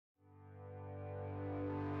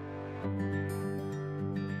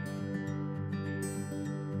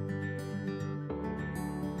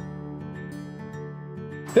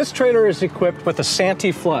This trailer is equipped with a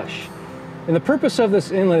Santee flush. And the purpose of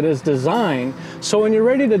this inlet is designed so when you're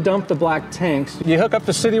ready to dump the black tanks, you hook up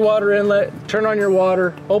the city water inlet, turn on your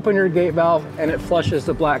water, open your gate valve, and it flushes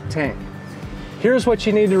the black tank. Here's what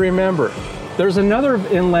you need to remember. There's another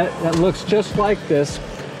inlet that looks just like this.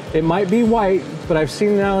 It might be white, but I've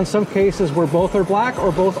seen now in some cases where both are black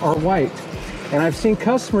or both are white. And I've seen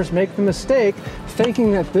customers make the mistake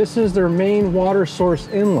thinking that this is their main water source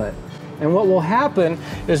inlet. And what will happen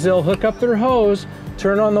is they'll hook up their hose,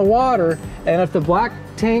 turn on the water, and if the black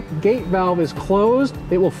tank gate valve is closed,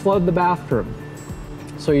 it will flood the bathroom.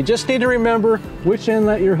 So you just need to remember which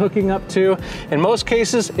inlet you're hooking up to. In most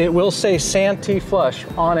cases, it will say Santee flush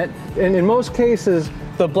on it. And in most cases,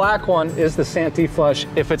 the black one is the Santee flush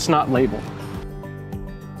if it's not labeled.